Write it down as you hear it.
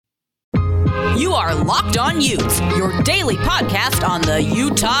You are Locked On Utes, your daily podcast on the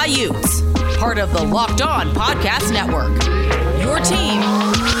Utah Utes. Part of the Locked On Podcast Network. Your team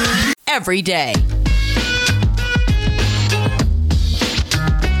every day.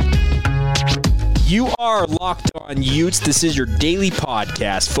 You are Locked On Utes. This is your daily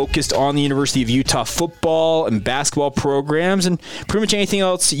podcast focused on the University of Utah football and basketball programs and pretty much anything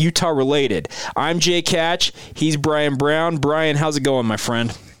else Utah related. I'm Jake Hatch. He's Brian Brown. Brian, how's it going, my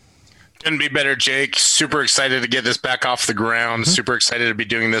friend? Couldn't be better, Jake. Super excited to get this back off the ground. Super excited to be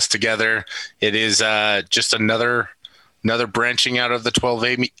doing this together. It is just another branching out of the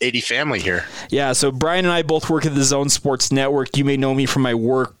 1280 family here. Yeah, so Brian and I both work at the Zone Sports Network. You may know me from my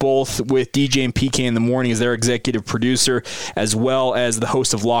work both with DJ and PK in the morning as their executive producer, as well as the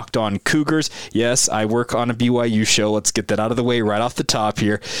host of Locked On Cougars. Yes, I work on a BYU show. Let's get that out of the way right off the top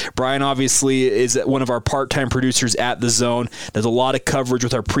here. Brian obviously is one of our part-time producers at the Zone. There's a lot of coverage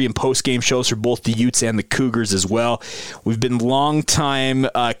with our pre- and post-game shows for both the Utes and the Cougars as well. We've been long-time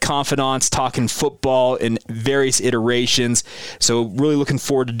confidants talking football in various iterations. So really looking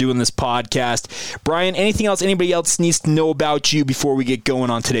forward to doing this podcast. Brian, anything else anybody else needs to know about you before we get going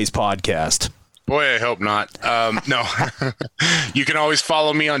on today's podcast? Boy, I hope not. No. You can always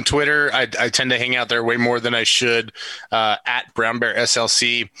follow me on Twitter. I tend to hang out there way more than I should, at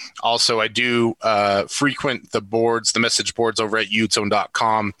BrownBearSLC. Also, I do frequent the message boards over at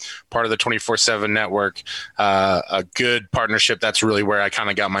utezone.com, part of the 24/7 network. A good partnership. That's really where I kind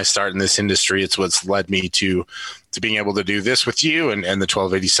of got my start in this industry. It's what's led me to being able to do this with you and the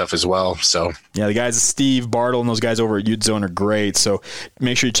 1280 stuff as well. So yeah, the guys, Steve Bartle and those guys over at UteZone are great. So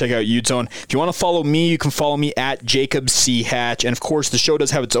make sure you check out UteZone. If you want to follow me, you can follow me at Jacob C. Hatch. And of course, the show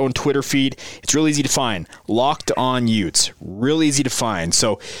does have its own Twitter feed. It's really easy to find. Locked On Utes. Real easy to find.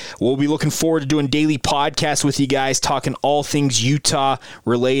 So we'll be looking forward to doing daily podcasts with you guys, talking all things Utah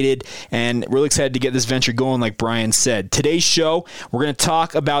related, and really excited to get this venture going, like Brian said. Today's show, we're going to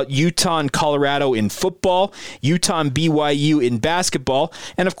talk about Utah and Colorado in football, Utah and BYU in basketball,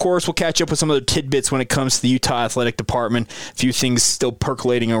 and of course we'll catch up with some other tidbits when it comes to the Utah Athletic Department. A few things still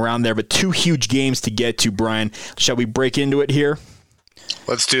percolating around there, but two huge games to get to, Brian. Shall we break into it here?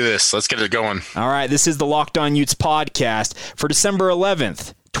 Let's do this. Let's get it going. All right, this is the Locked On Utes podcast for December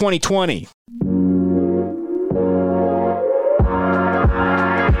 11th, 2020.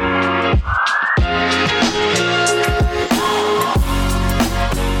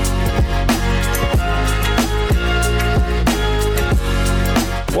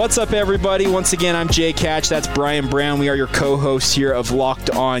 What's up, everybody? Once again, I'm Jake Hatch. That's Brian Brown. We are your co-hosts here of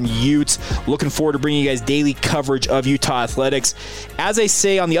Locked On Utes. Looking forward to bringing you guys daily coverage of Utah athletics. As I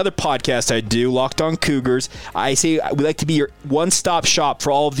say on the other podcast I do, Locked On Cougars, I say we like to be your one-stop shop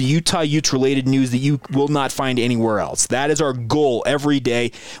for all of the Utah Utes-related news that you will not find anywhere else. That is our goal every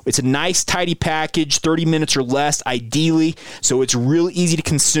day. It's a nice, tidy package, 30 minutes or less, ideally, so it's real easy to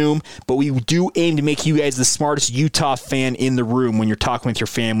consume, but we do aim to make you guys the smartest Utah fan in the room when you're talking with your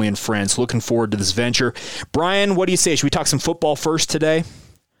family and friends. Looking forward to this venture. Brian, what do you say? Should we talk some football first today?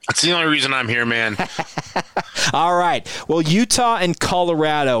 That's the only reason I'm here, man. All right. Well, Utah and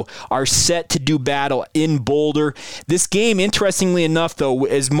Colorado are set to do battle in Boulder. This game, interestingly enough, though,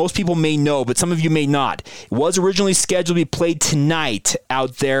 as most people may know, but some of you may not, it was originally scheduled to be played tonight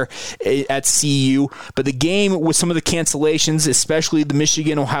out there at CU, but the game with some of the cancellations, especially the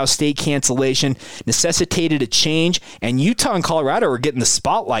Michigan-Ohio State cancellation, necessitated a change, and Utah and Colorado are getting the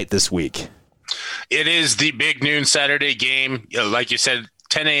spotlight this week. It is the big noon Saturday game. Like you said,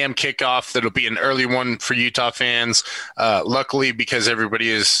 10 a.m. kickoff. That'll be an early one for Utah fans. Luckily, because everybody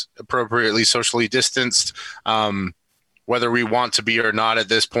is appropriately socially distanced, whether we want to be or not at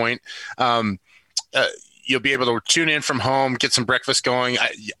this point, you'll be able to tune in from home, get some breakfast going.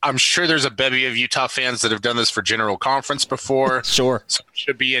 I'm sure there's a bevy of Utah fans that have done this for General Conference before. Sure. So it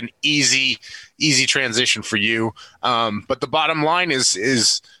should be an easy transition for you. But the bottom line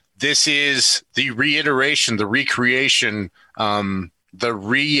is this is the reiteration, the recreation, the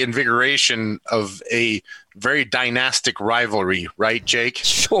reinvigoration of a very dynastic rivalry, right, Jake?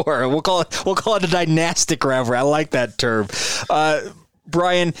 Sure. We'll call it a dynastic rivalry. I like that term.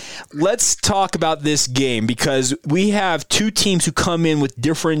 Brian, let's talk about this game because we have two teams who come in with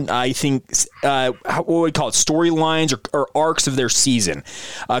different, I think, what would we call it, storylines or arcs of their season.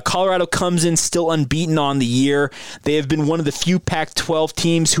 Colorado comes in still unbeaten on the year. They have been one of the few Pac-12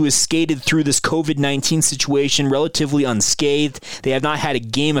 teams who has skated through this COVID-19 situation relatively unscathed. They have not had a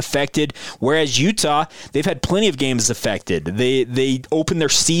game affected, whereas Utah, they've had plenty of games affected. They opened their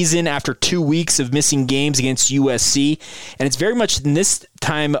season after 2 weeks of missing games against USC, and it's very much in this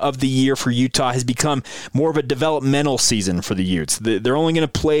time of the year for Utah has become more of a developmental season for the Utes. They're only going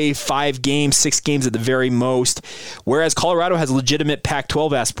to play 5 games, 6 games at the very most, whereas Colorado has legitimate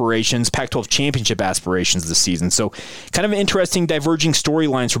Pac-12 aspirations, Pac-12 championship aspirations this season. So kind of interesting diverging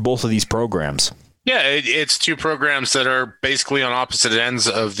storylines for both of these programs. Yeah, it's two programs that are basically on opposite ends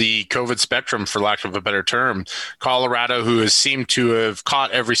of the COVID spectrum, for lack of a better term. Colorado, who has seemed to have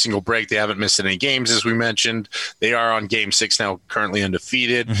caught every single break. They haven't missed any games, as we mentioned. They are on game 6 now, currently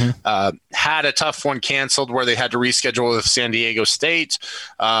undefeated. Had a tough one canceled where they had to reschedule with San Diego State.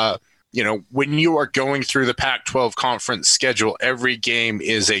 When you are going through the Pac-12 conference schedule, every game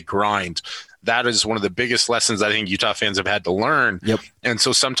is a grind. That is one of the biggest lessons I think Utah fans have had to learn. Yep. And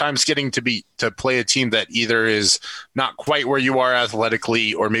so sometimes getting to play a team that either is not quite where you are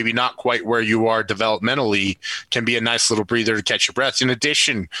athletically or maybe not quite where you are developmentally can be a nice little breather to catch your breath. In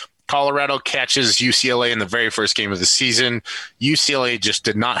addition, Colorado catches UCLA in the very first game of the season. UCLA just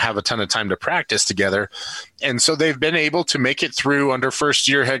did not have a ton of time to practice together. And so they've been able to make it through under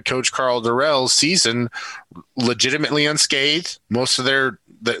first-year head coach Karl Dorrell's season legitimately unscathed. Most of their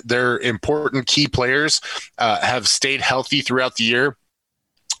important key players have stayed healthy throughout the year.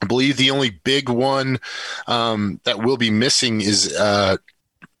 I believe the only big one that will be missing is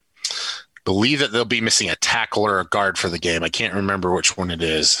believe that they'll be missing a tackle or a guard for the game. I can't remember which one it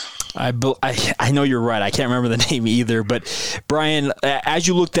is. I know you're right. I can't remember the name either. But, Brian, as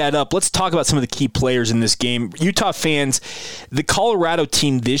you look that up, let's talk about some of the key players in this game. Utah fans, the Colorado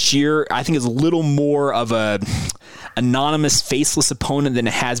team this year, I think, is a little more of a anonymous, faceless opponent than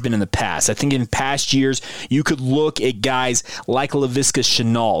it has been in the past. I think in past years, you could look at guys like Laviska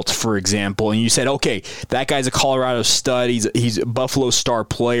Shenault, for example, and you said, okay, that guy's a Colorado stud. He's a Buffalo star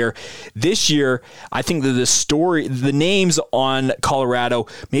player. This year, I think that the names on Colorado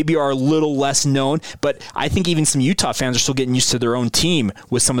maybe are a little less known, but I think even some Utah fans are still getting used to their own team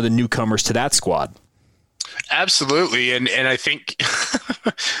with some of the newcomers to that squad. Absolutely. And I think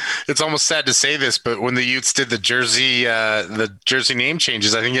it's almost sad to say this, but when the Utes did the jersey name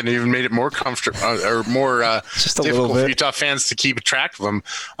changes, I think it even made it more comfortable or more difficult for Utah fans to keep track of them.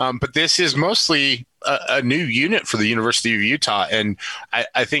 But this is mostly a new unit for the University of Utah. And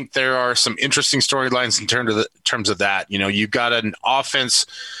I think there are some interesting storylines in terms of that. You've got an offense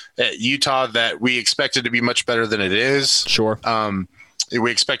at Utah that we expected to be much better than it is. Sure. We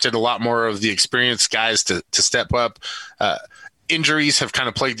expected a lot more of the experienced guys to step up. Injuries have kind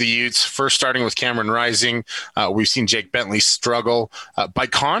of plagued the Utes, first starting with Cameron Rising. We've seen Jake Bentley struggle. By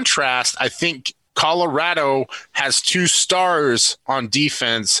contrast, I think Colorado has 2 stars on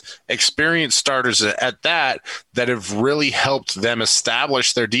defense, experienced starters at that have really helped them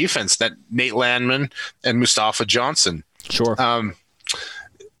establish their defense, that Nate Landman and Mustafa Johnson. Sure.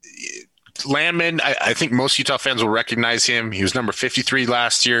 Landman, I think most Utah fans will recognize him. He was number 53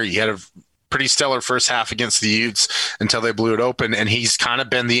 last year. He had a pretty stellar first half against the Utes until they blew it open, and he's kind of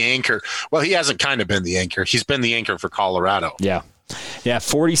been the anchor. Well, he hasn't kind of been the anchor. He's been the anchor for Colorado. Yeah,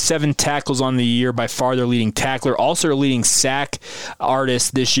 47 tackles on the year, by far their leading tackler. Also their leading sack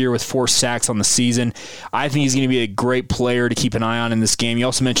artist this year with 4 sacks on the season. I think he's going to be a great player to keep an eye on in this game. You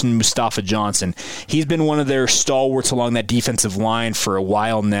also mentioned Mustafa Johnson. He's been one of their stalwarts along that defensive line for a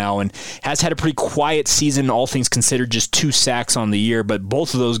while now and has had a pretty quiet season, all things considered, just 2 sacks on the year. But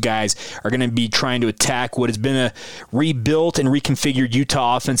both of those guys are going to be trying to attack what has been a rebuilt and reconfigured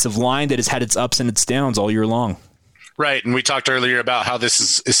Utah offensive line that has had its ups and its downs all year long. Right. And we talked earlier about how this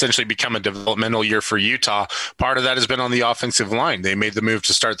has essentially become a developmental year for Utah. Part of that has been on the offensive line. They made the move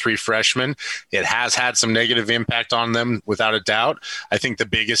to start 3 freshmen. It has had some negative impact on them, without a doubt. I think the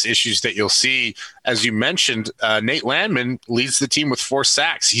biggest issues that you'll see, as you mentioned, Nate Landman leads the team with 4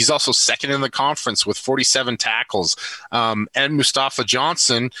 sacks. He's also second in the conference with 47 tackles. And Mustafa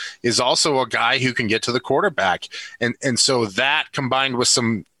Johnson is also a guy who can get to the quarterback. And so that combined with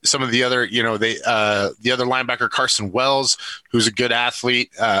some of the other, the other linebacker, Carson Wells, who's a good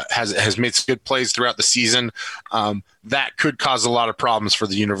athlete, has made some good plays throughout the season. That could cause a lot of problems for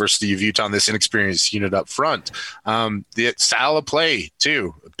the University of Utah and this inexperienced unit up front. The style of play,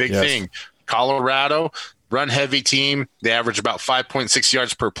 too, a big thing. Colorado, run-heavy team. They average about 5.6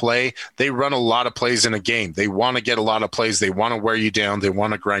 yards per play. They run a lot of plays in a game. They want to get a lot of plays. They want to wear you down. They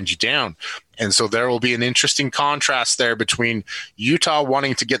want to grind you down. And so there will be an interesting contrast there between Utah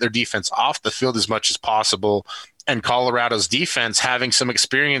wanting to get their defense off the field as much as possible and Colorado's defense having some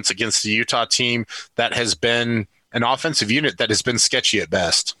experience against the Utah team that has been an offensive unit that has been sketchy at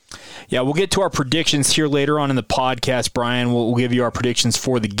best. Yeah, we'll get to our predictions here later on in the podcast, Brian. We'll give you our predictions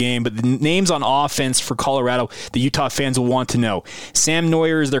for the game. But the names on offense for Colorado, the Utah fans will want to know. Sam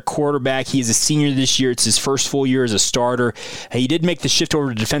Neuer is their quarterback. He is a senior this year. It's his first full year as a starter. He did make the shift over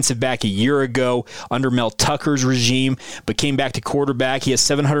to defensive back a year ago under Mel Tucker's regime, but came back to quarterback. He has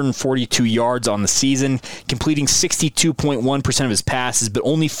 742 yards on the season, completing 62.1% of his passes, but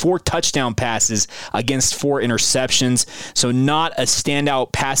only 4 touchdown passes against 4 interceptions. So not a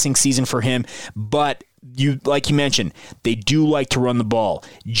standout passing season for him, but like you mentioned, they do like to run the ball.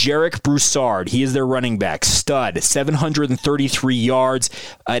 Jarek Broussard, he is their running back, stud, 733 yards,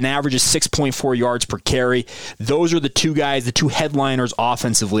 an average of 6.4 yards per carry. Those are the two guys, the two headliners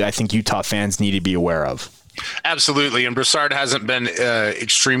offensively I think Utah fans need to be aware of. Absolutely. And Broussard hasn't been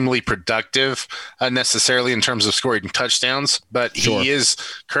extremely productive necessarily in terms of scoring touchdowns, but he is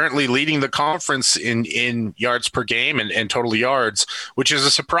currently leading the conference in yards per game and total yards, which is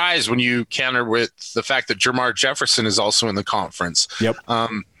a surprise when you counter with the fact that Jermar Jefferson is also in the conference. Yep.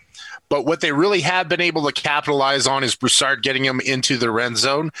 But what they really have been able to capitalize on is Broussard getting them into the red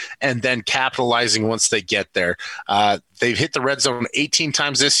zone and then capitalizing once they get there. They've hit the red zone 18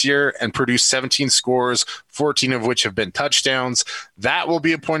 times this year and produced 17 scores, 14 of which have been touchdowns. That will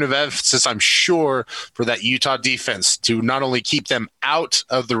be a point of emphasis, I'm sure, for that Utah defense to not only keep them out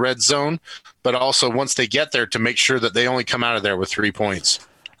of the red zone, but also once they get there to make sure that they only come out of there with 3 points.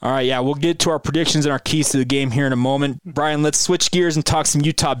 All right, yeah, we'll get to our predictions and our keys to the game here in a moment. Brian, let's switch gears and talk some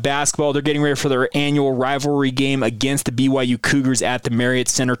Utah basketball. They're getting ready for their annual rivalry game against the BYU Cougars at the Marriott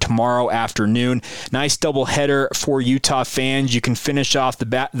Center tomorrow afternoon. Nice doubleheader for Utah fans. You can finish off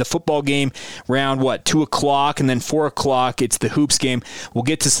the football game around, 2 o'clock, and then 4 o'clock, it's the hoops game. We'll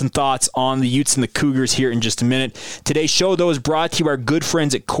get to some thoughts on the Utes and the Cougars here in just a minute. Today's show, though, is brought to you by our good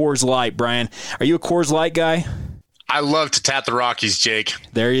friends at Coors Light. Brian, are you a Coors Light guy? I love to tap the Rockies, Jake.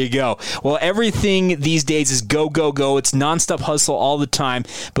 There you go. Well, everything these days is go, go, go. It's nonstop hustle all the time.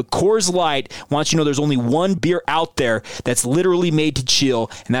 But Coors Light wants you to know there's only one beer out there that's literally made to chill,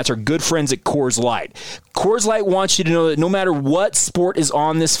 and that's our good friends at Coors Light. Coors Light wants you to know that no matter what sport is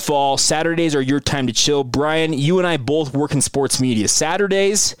on this fall, Saturdays are your time to chill. Brian, you and I both work in sports media.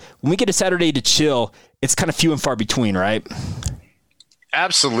 Saturdays, when we get a Saturday to chill, it's kind of few and far between, right?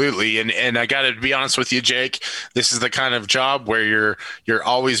 Absolutely. And I got to be honest with you, Jake, this is the kind of job where you're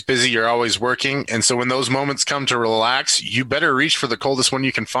always busy, you're always working. And so when those moments come to relax, you better reach for the coldest one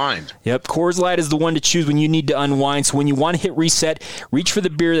you can find. Yep. Coors Light is the one to choose when you need to unwind. So when you want to hit reset, reach for the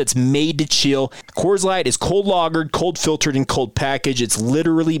beer that's made to chill. Coors Light is cold lagered, cold filtered, and cold packaged. It's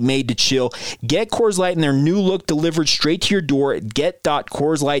literally made to chill. Get Coors Light in their new look delivered straight to your door at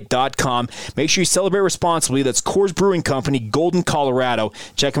get.coorslight.com. Make sure you celebrate responsibly. That's Coors Brewing Company, Golden, Colorado.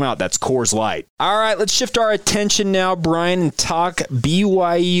 Check them out. That's Coors Light. All right, let's shift our attention now, Brian, and talk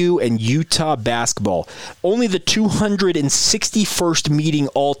BYU and Utah basketball. Only the 261st meeting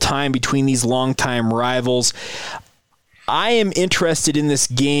all time between these longtime rivals. I am interested in this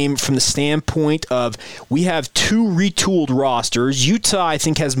game from the standpoint of we have two retooled rosters. Utah, I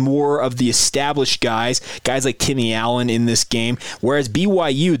think, has more of the established guys like Timmy Allen in this game, whereas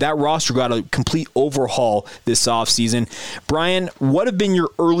BYU, that roster got a complete overhaul this offseason. Brian, what have been your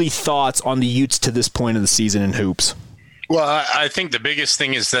early thoughts on the Utes to this point of the season in hoops? Well, I think the biggest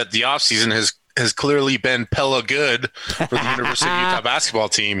thing is that the offseason has clearly been Pella good for the University of Utah basketball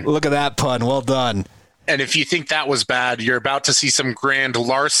team. Look at that pun. Well done. And if you think that was bad, you're about to see some grand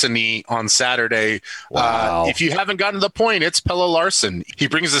larceny on Saturday. Wow. If you haven't gotten to the point, it's Pella Larson. He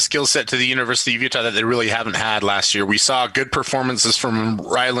brings a skill set to the University of Utah that they really haven't had last year. We saw good performances from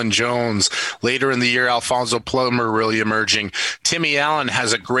Rylan Jones. Later in the year, Alfonso Plummer really emerging. Timmy Allen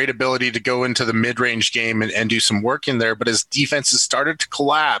has a great ability to go into the mid-range game and do some work in there, but his defenses started to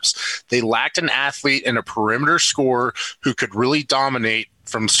collapse. They lacked an athlete and a perimeter scorer who could really dominate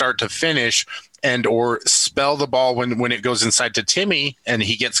from start to finish and or spell the ball when it goes inside to Timmy and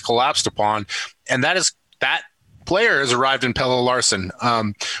he gets collapsed upon. And that player has arrived in Pella Larson.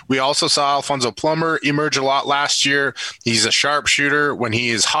 We also saw Alfonso Plummer emerge a lot last year. He's a sharpshooter. When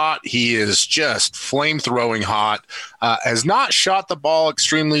he is hot, he is just flame-throwing hot. Has not shot the ball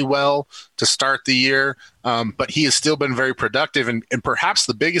extremely well to start the year, but he has still been very productive. And perhaps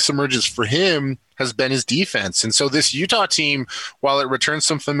the biggest emergence for him has been his defense. And so this Utah team, while it returns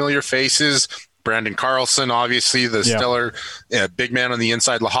some familiar faces, Brandon Carlson, obviously, the stellar big man on the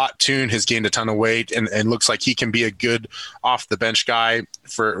inside. Lahat Toon has gained a ton of weight and looks like he can be a good off-the-bench guy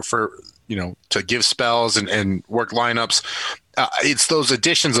for to give spells and work lineups. It's those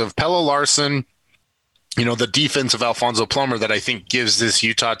additions of Pella Larson the defense of Alfonso Plummer that I think gives this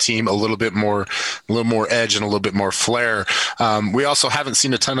Utah team a little more edge and a little bit more flair. We also haven't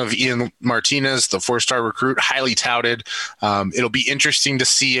seen a ton of Ian Martinez, the 4-star recruit, highly touted. It'll be interesting to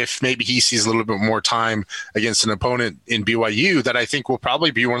see if maybe he sees a little bit more time against an opponent in BYU that I think will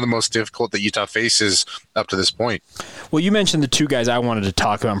probably be one of the most difficult that Utah faces up to this point. Well, you mentioned the two guys I wanted to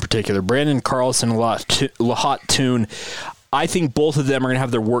talk about in particular, Branden Carlson and Lahat Tune. I think both of them are going to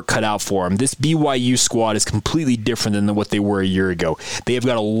have their work cut out for them. This BYU squad is completely different than what they were a year ago. They have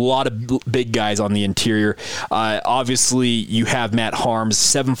got a lot of big guys on the interior. Obviously, you have Matt Haarms,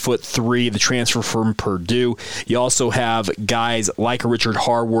 7'3", the transfer from Purdue. You also have guys like Richard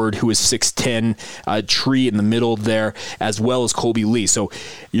Harward, who is 6'10", tree in the middle there, as well as Colby Lee. So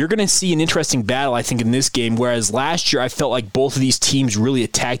you're going to see an interesting battle, I think, in this game, whereas last year I felt like both of these teams really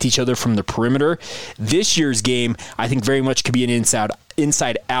attacked each other from the perimeter. This year's game, I think, very much could be an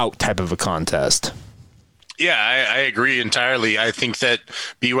inside out type of a contest. Yeah, I agree entirely. I think that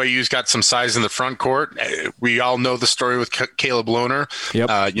BYU's got some size in the front court. We all know the story with Caleb Lohner.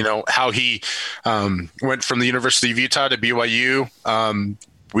 Yep. How he went from the University of Utah to BYU.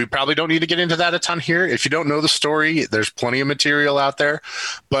 We probably don't need to get into that a ton here. If you don't know the story, there's plenty of material out there.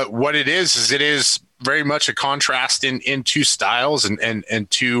 But what it is it is very much a contrast in two styles and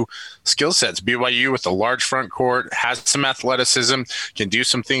two skill sets. BYU with a large front court, has some athleticism, can do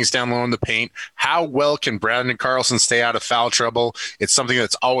some things down low in the paint. How well can Branden Carlson stay out of foul trouble? It's something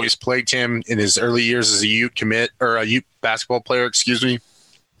that's always plagued him in his early years as a Ute basketball player,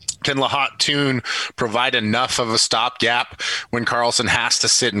 Can Lahat Tune provide enough of a stopgap when Carlson has to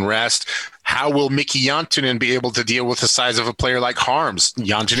sit and rest? How will Mickey Jantunen be able to deal with the size of a player like Haarms?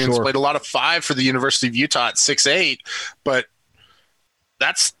 Jantunen's played a lot of 5 for the University of Utah at 6'8", but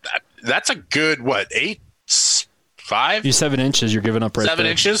that's a good, 8'5"? You're 7 inches you're giving up right 7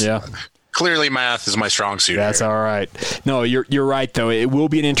 there. inches? Yeah. Clearly, math is my strong suit. That's all right. No, you're right, though. It will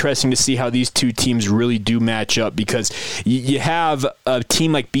be interesting to see how these two teams really do match up because you have a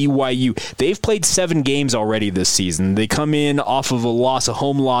team like BYU. They've played 7 games already this season. They come in off of a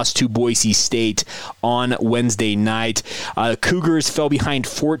home loss to Boise State on Wednesday night. Cougars fell behind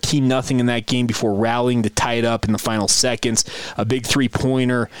 14-0 in that game before rallying to tie it up in the final seconds. A big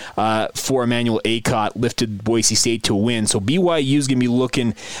 3-pointer for Emmanuel Acott lifted Boise State to a win. So BYU is going to be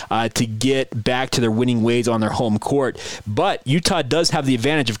looking to get back to their winning ways on their home court. But Utah does have the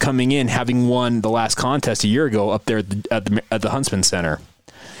advantage of coming in, having won the last contest a year ago up there at the Huntsman Center.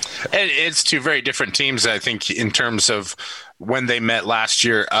 And it's two very different teams, I think, in terms of when they met last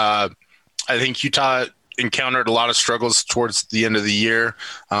year. I think Utah encountered a lot of struggles towards the end of the year.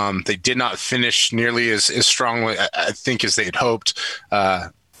 They did not finish nearly as strongly, I think, as they had hoped.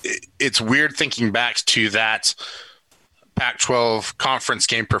 It's weird thinking back to that Pac-12 conference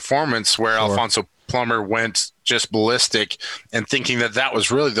game performance where Alfonso Plummer went just ballistic and thinking that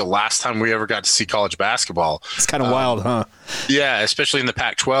was really the last time we ever got to see college basketball. It's kind of wild, huh? Yeah, especially in the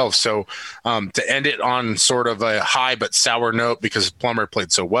Pac-12. So to end it on sort of a high but sour note because Plummer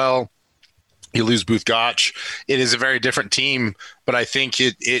played so well, you lose Booth Gotch. It is a very different team, but I think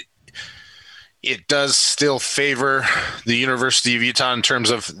it does still favor the University of Utah in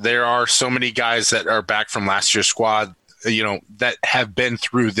terms of there are so many guys that are back from last year's squad that have been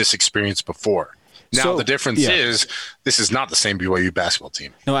through this experience before. Now, the difference is this is not the same BYU basketball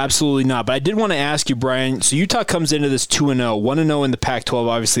team. No, absolutely not. But I did want to ask you, Brian, so Utah comes into this 2-0, 1-0 in the Pac-12.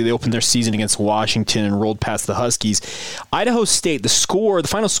 Obviously, they opened their season against Washington and rolled past the Huskies. Idaho State, the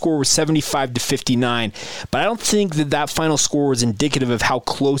final score was 75-59, but I don't think that final score was indicative of how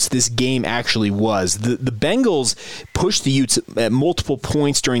close this game actually was. The Bengals pushed the Utes at multiple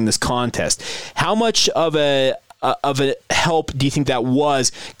points during this contest. How much of a help do you think that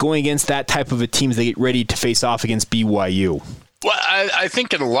was going against that type of a team as they get ready to face off against BYU? Well, I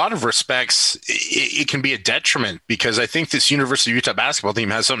think in a lot of respects, it can be a detriment because I think this University of Utah basketball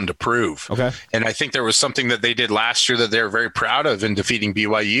team has something to prove. Okay. And I think there was something that they did last year that they're very proud of in defeating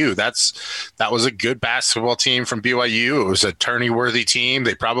BYU. That was a good basketball team from BYU. It was a tourney-worthy team.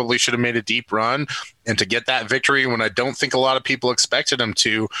 They probably should have made a deep run. And to get that victory when I don't think a lot of people expected them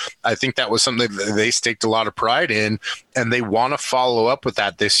to, I think that was something that they staked a lot of pride in, and they want to follow up with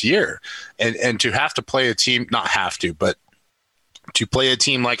that this year. And to have to play a team, not have to, but to play a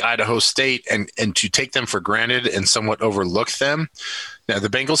team like Idaho State and to take them for granted and somewhat overlook them. Now, the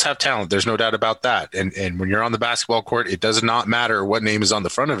Bengals have talent. There's no doubt about that. And when you're on the basketball court, it does not matter what name is on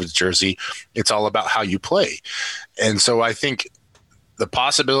the front of his jersey. It's all about how you play. And so I think the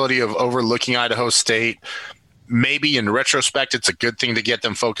possibility of overlooking Idaho State, maybe in retrospect, it's a good thing to get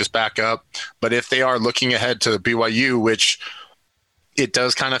them focused back up. But if they are looking ahead to BYU, which it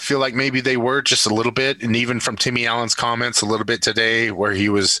does kind of feel like maybe they were just a little bit, and even from Timmy Allen's comments a little bit today, where he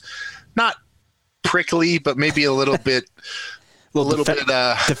was not prickly, but maybe a little bit,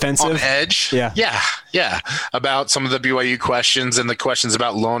 defensive, on edge. Yeah, about some of the BYU questions and the questions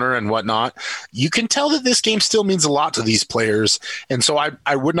about Lohner and whatnot. You can tell that this game still means a lot to these players, and so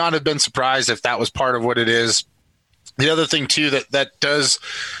I would not have been surprised if that was part of what it is. The other thing too that does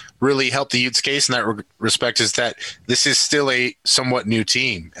really help the Utes case in that respect is that this is still a somewhat new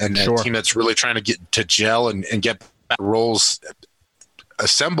team, and a team that's really trying to get to gel and get back roles,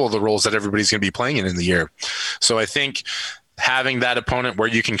 assemble the roles that everybody's going to be playing in the year. So I think having that opponent where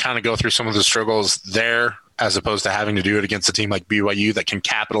you can kind of go through some of the struggles there, as opposed to having to do it against a team like BYU that can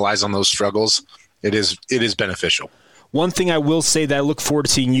capitalize on those struggles, it is beneficial. One thing I will say that I look forward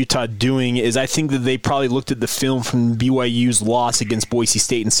to seeing Utah doing is I think that they probably looked at the film from BYU's loss against Boise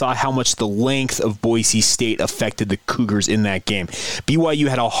State and saw how much the length of Boise State affected the Cougars in that game. BYU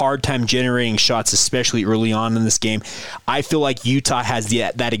had a hard time generating shots, especially early on in this game. I feel like Utah has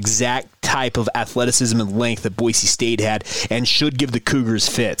that exact type of athleticism and length that Boise State had and should give the Cougars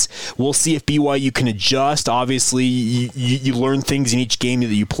fits. We'll see if BYU can adjust. Obviously, you learn things in each game that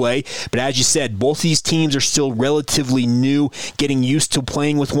you play, but as you said, both these teams are still relatively new, getting used to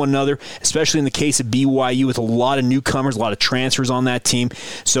playing with one another, especially in the case of BYU with a lot of newcomers, a lot of transfers on that team.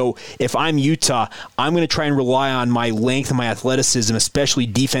 So if I'm Utah, I'm going to try and rely on my length and my athleticism, especially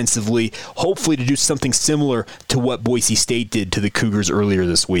defensively, hopefully to do something similar to what Boise State did to the Cougars earlier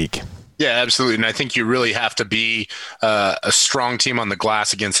this week. Yeah, absolutely. And I think you really have to be a strong team on the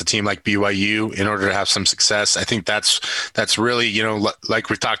glass against a team like BYU in order to have some success. I think that's really,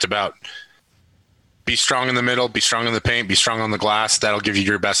 like we've talked about, be strong in the middle, be strong in the paint, be strong on the glass. That'll give you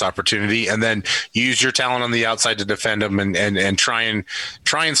your best opportunity. And then use your talent on the outside to defend them and try and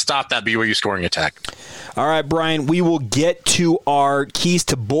stop that BYU scoring attack. All right, Brian, we will get to our keys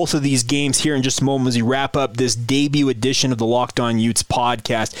to both of these games here in just a moment as we wrap up this debut edition of the Locked On Utes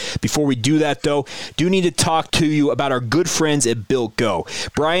podcast. Before we do that, though, do need to talk to you about our good friends at Built Go.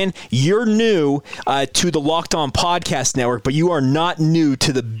 Brian, you're new to the Locked On Podcast Network, but you are not new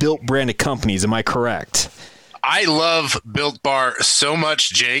to the Built brand of companies. Am I correct? I love Built Bar so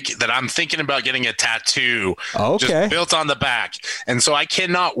much, Jake, that I'm thinking about getting a tattoo just built on the back. And so I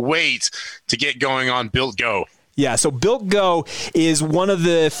cannot wait to get going on Built Go. Yeah, so Built Go is one of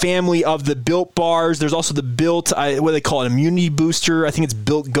the family of the Built bars. There's also the Built, what do they call it, immunity booster. I think it's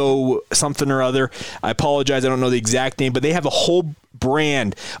Built Go something or other. I apologize, I don't know the exact name, but they have a whole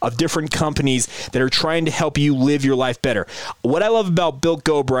brand of different companies that are trying to help you live your life better. What I love about Built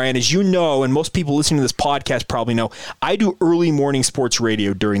Go, Brian, is you know, and most people listening to this podcast probably know, I do early morning sports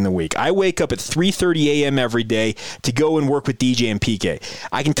radio during the week. I wake up at 3:30 a.m. every day to go and work with DJ and PK.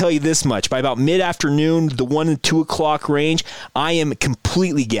 I can tell you this much, by about mid-afternoon, the 1 and 2 o'clock range, I am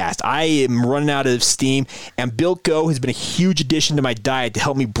completely gassed. I am running out of steam, and Built Go has been a huge addition to my diet to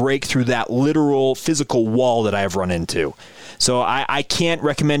help me break through that literal physical wall that I have run into. So I can't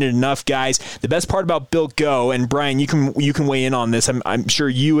recommend it enough, guys. The best part about Built Go, and Brian, you can weigh in on this. I'm sure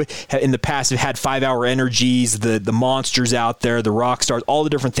you in the past have had 5-hour energies, the monsters out there, the rock stars, all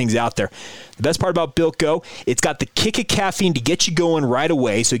the different things out there. The best part about Built Go, it's got the kick of caffeine to get you going right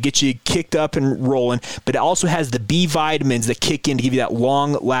away, so it gets you kicked up and rolling, but it also has the B vitamins that kick in to give you that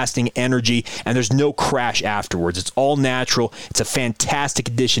long-lasting energy, and there's no crash afterwards. It's all natural. It's a fantastic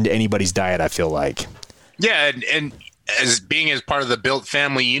addition to anybody's diet, I feel like. Yeah, and as part of the Built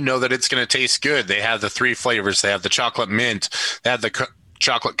family, you know that it's going to taste good. They have the 3 flavors. They have the chocolate mint, they have the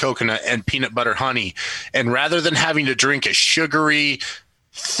chocolate coconut, and peanut butter honey. And rather than having to drink a sugary,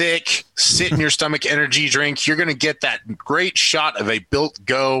 thick, sit in your stomach energy drink, you're going to get that great shot of a Built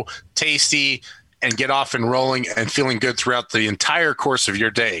Go, tasty, and get off and rolling and feeling good throughout the entire course of your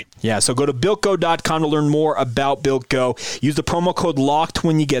day. Yeah, so go to BuiltGo.com to learn more about Built Go. Use the promo code LOCKED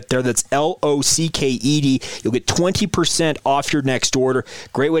when you get there. That's LOCKED. You'll get 20% off your next order.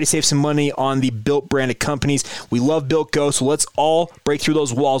 Great way to save some money on the Built branded companies. We love Built Go, so let's all break through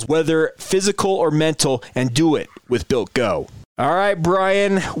those walls, whether physical or mental, and do it with Built Go. All right,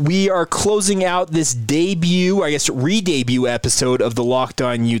 Brian, we are closing out this re-debut episode of the Locked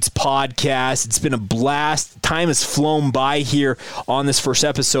On Utes podcast. It's been a blast. Time has flown by here on this first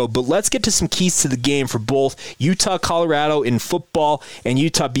episode, but let's get to some keys to the game for both Utah, Colorado in football and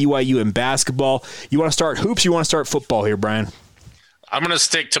Utah, BYU in basketball. You want to start hoops or you want to start football here, Brian? I'm going to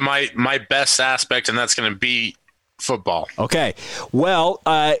stick to my best aspect, and that's going to be football. Okay. Well,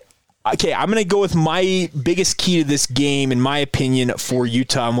 Okay, I'm going to go with my biggest key to this game, in my opinion, for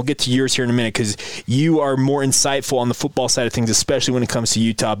Utah, and we'll get to yours here in a minute because you are more insightful on the football side of things, especially when it comes to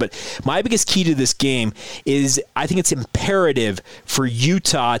Utah. But my biggest key to this game is I think it's imperative for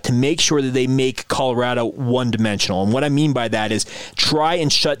Utah to make sure that they make Colorado one-dimensional. And what I mean by that is try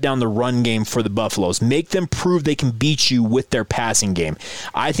and shut down the run game for the Buffaloes. Make them prove they can beat you with their passing game.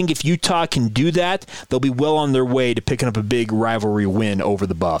 I think if Utah can do that, they'll be well on their way to picking up a big rivalry win over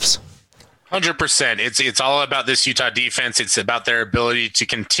the Buffs. 100%. It's all about this Utah defense. It's about their ability to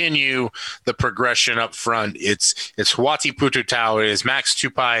continue the progression up front. It's Huati Pututau. It is Max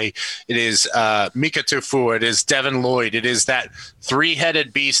Tupai. It is Mika Tufu. It is Devin Lloyd. It is that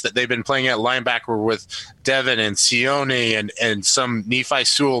three-headed beast that they've been playing at linebacker with Devin and Sione and some Nephi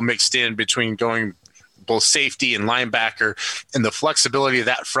Sewell mixed in between going both safety and linebacker, and the flexibility of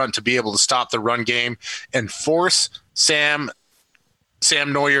that front to be able to stop the run game and force Sam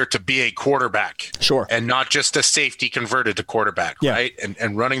Neuer to be a quarterback. Sure. And not just a safety converted to quarterback, right?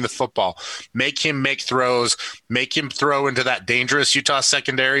 And running the football. Make him make throws, make him throw into that dangerous Utah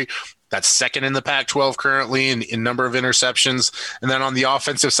secondary. That's second in the Pac-12 currently in number of interceptions. And then on the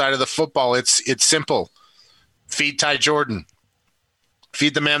offensive side of the football, it's simple. Feed Ty Jordan.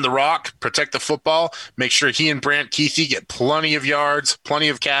 Feed the man the rock, protect the football, make sure he and Brant Keithy get plenty of yards, plenty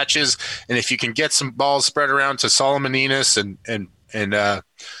of catches. And if you can get some balls spread around to Solomon Enos and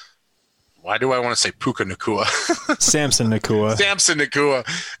why do I want to say Puka Nacua? Samson Nacua.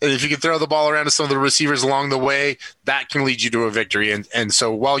 And if you can throw the ball around to some of the receivers along the way, that can lead you to a victory. And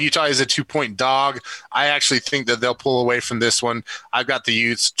so while Utah is a 2-point dog, I actually think that they'll pull away from this one. I've got the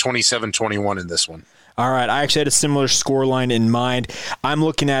Utes 27-21 in this one. All right, I actually had a similar scoreline in mind. I'm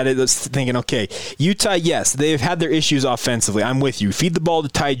looking at it, thinking, okay, Utah, yes, they've had their issues offensively. I'm with you. Feed the ball to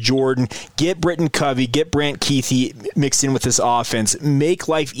Ty Jordan, get Britton Covey, get Brant Keithy mixed in with this offense. Make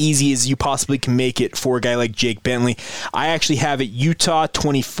life easy as you possibly can make it for a guy like Jake Bentley. I actually have it Utah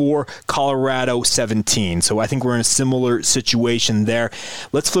 24, Colorado 17. So I think we're in a similar situation there.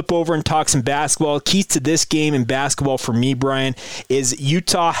 Let's flip over and talk some basketball. Keys to this game in basketball for me, Brian, is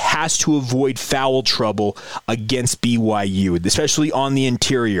Utah has to avoid foul trouble against BYU, especially on the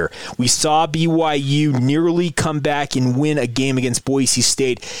interior. We saw BYU nearly come back and win a game against Boise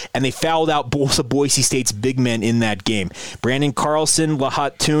State, and they fouled out both of Boise State's big men in that game. Brandon Carlson,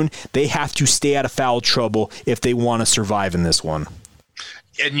 Lahat Tune, they have to stay out of foul trouble if they want to survive in this one.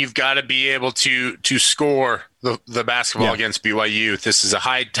 And you've got to be able to score the basketball against BYU. This is a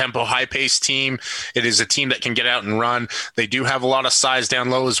high-tempo, high-paced team. It is a team that can get out and run. They do have a lot of size down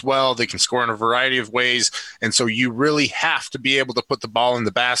low as well. They can score in a variety of ways. And so you really have to be able to put the ball in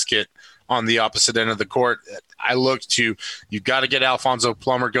the basket on the opposite end of the court. I look to, you've got to get Alfonso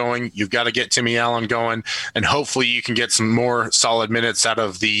Plummer going. You've got to get Timmy Allen going. And hopefully you can get some more solid minutes out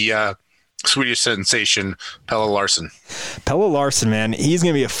of the Swedish sensation, Pelle Larsson. Pelle Larsson, man, he's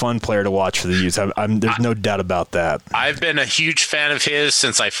going to be a fun player to watch for the Utes. There's no doubt about that. I've been a huge fan of his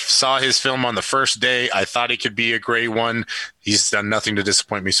since I saw his film on the first day. I thought he could be a great one. He's done nothing to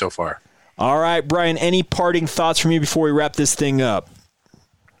disappoint me so far. All right, Brian, any parting thoughts from you before we wrap this thing up?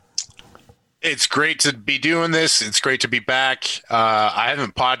 It's great to be doing this. It's great to be back. I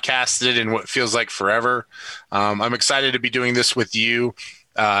haven't podcasted in what feels like forever. I'm excited to be doing this with you.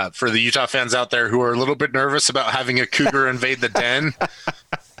 For the Utah fans out there who are a little bit nervous about having a cougar invade the den,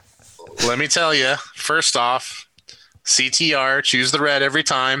 let me tell you, first off, CTR, choose the red every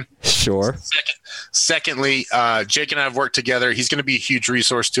time. Sure. Secondly, Jake and I have worked together. He's going to be a huge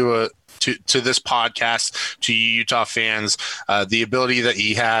resource to this podcast, to Utah fans, the ability that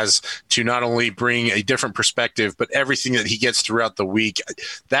he has to not only bring a different perspective, but everything that he gets throughout the week.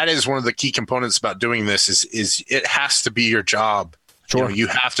 That is one of the key components about doing this is it has to be your job. Sure. You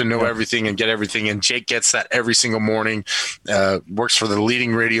have to know everything and get everything. And Jake gets that every single morning, works for the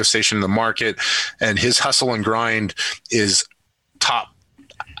leading radio station in the market, and his hustle and grind is top.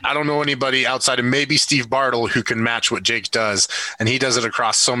 I don't know anybody outside of maybe Steve Bartle who can match what Jake does. And he does it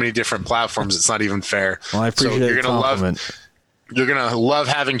across so many different platforms. It's not even fair. Well, I appreciate the compliment. You're going to love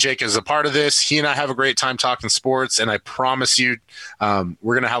having Jake as a part of this. He and I have a great time talking sports, and I promise you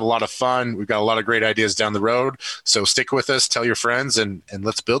we're going to have a lot of fun. We've got a lot of great ideas down the road. So stick with us, tell your friends, and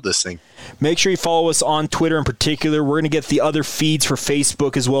let's build this thing. Make sure you follow us on Twitter in particular. We're going to get the other feeds for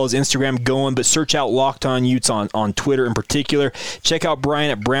Facebook as well as Instagram going, but search out Locked On Utes on Twitter in particular. Check out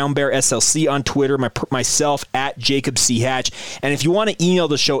Brian at Brown Bear SLC on Twitter, myself at Jacob C. Hatch. And if you want to email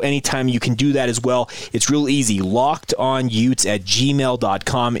the show anytime, you can do that as well. It's real easy. LockedOnUtes@gmail.com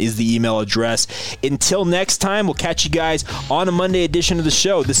is the email address. Until next time, we'll catch you guys on a Monday edition of the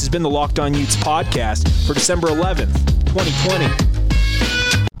show. This has been the Locked On Utes podcast for December 11th, 2020.